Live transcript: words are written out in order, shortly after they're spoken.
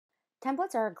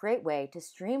Templates are a great way to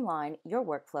streamline your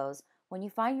workflows when you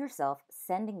find yourself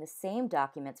sending the same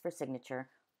documents for signature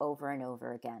over and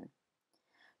over again.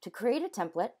 To create a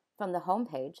template, from the home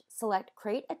page, select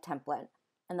Create a Template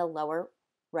in the lower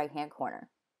right-hand corner.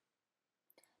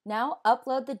 Now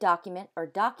upload the document or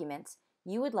documents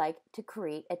you would like to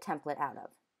create a template out of.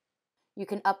 You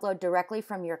can upload directly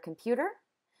from your computer,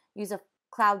 use a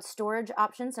cloud storage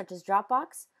option such as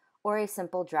Dropbox, or a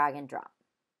simple drag and drop.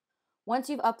 Once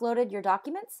you've uploaded your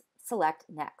documents, select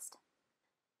Next.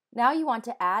 Now you want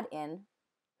to add in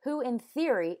who in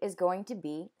theory is going to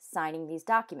be signing these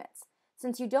documents,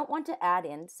 since you don't want to add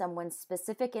in someone's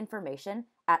specific information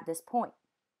at this point.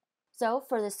 So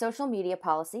for the social media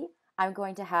policy, I'm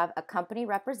going to have a company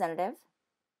representative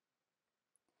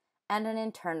and an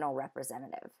internal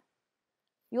representative.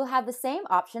 You'll have the same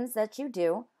options that you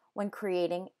do when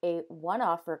creating a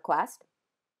one-off request.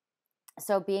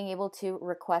 So being able to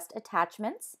request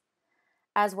attachments,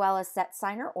 as well as set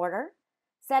signer order.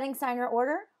 Setting signer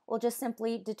order will just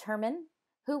simply determine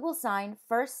who will sign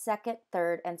first, second,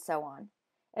 third, and so on.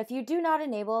 If you do not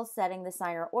enable setting the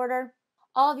signer order,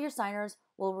 all of your signers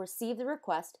will receive the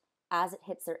request as it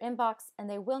hits their inbox, and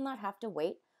they will not have to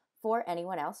wait for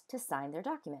anyone else to sign their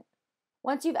document.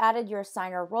 Once you've added your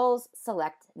signer roles,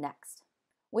 select Next.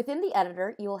 Within the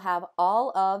editor, you will have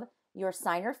all of your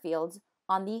signer fields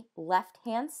on the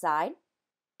left-hand side,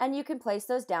 and you can place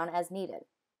those down as needed.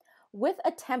 With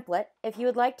a template, if you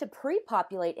would like to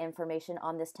pre-populate information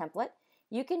on this template,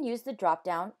 you can use the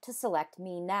drop-down to select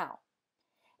Me Now.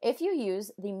 If you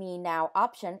use the Me Now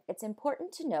option, it's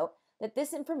important to note that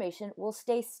this information will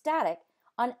stay static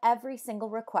on every single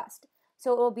request.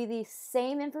 So it will be the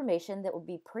same information that will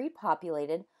be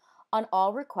pre-populated on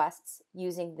all requests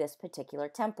using this particular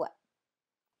template.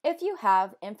 If you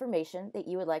have information that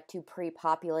you would like to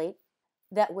pre-populate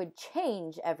that would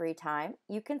change every time,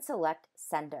 you can select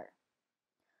Sender.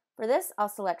 For this, I'll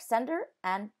select Sender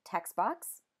and Text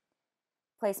Box.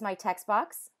 Place my text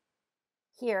box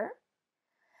here.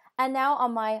 And now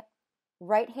on my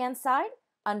right-hand side,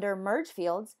 under Merge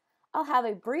Fields, I'll have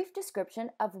a brief description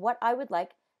of what I would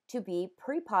like to be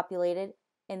pre-populated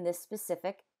in this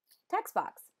specific text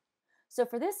box. So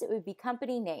for this, it would be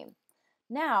company name.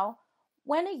 Now,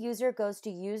 when a user goes to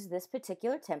use this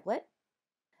particular template,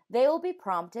 they will be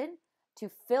prompted to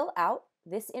fill out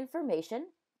this information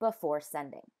before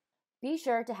sending. Be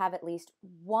sure to have at least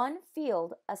one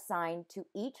field assigned to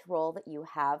each role that you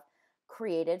have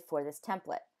created for this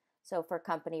template. So for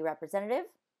company representative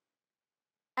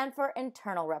and for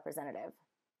internal representative.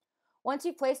 Once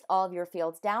you've placed all of your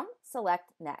fields down,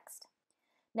 select Next.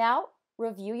 Now,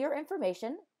 review your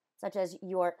information, such as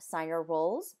your signer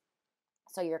roles,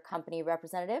 so your company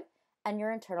representative and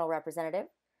your internal representative.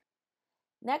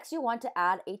 Next, you'll want to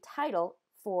add a title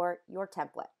for your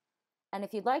template. And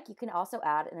if you'd like, you can also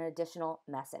add an additional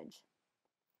message.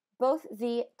 Both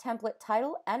the template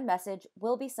title and message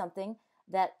will be something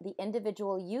that the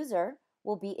individual user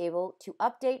will be able to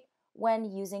update when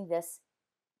using this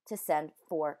to send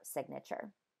for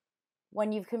signature.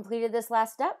 When you've completed this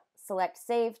last step, select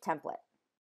Save Template.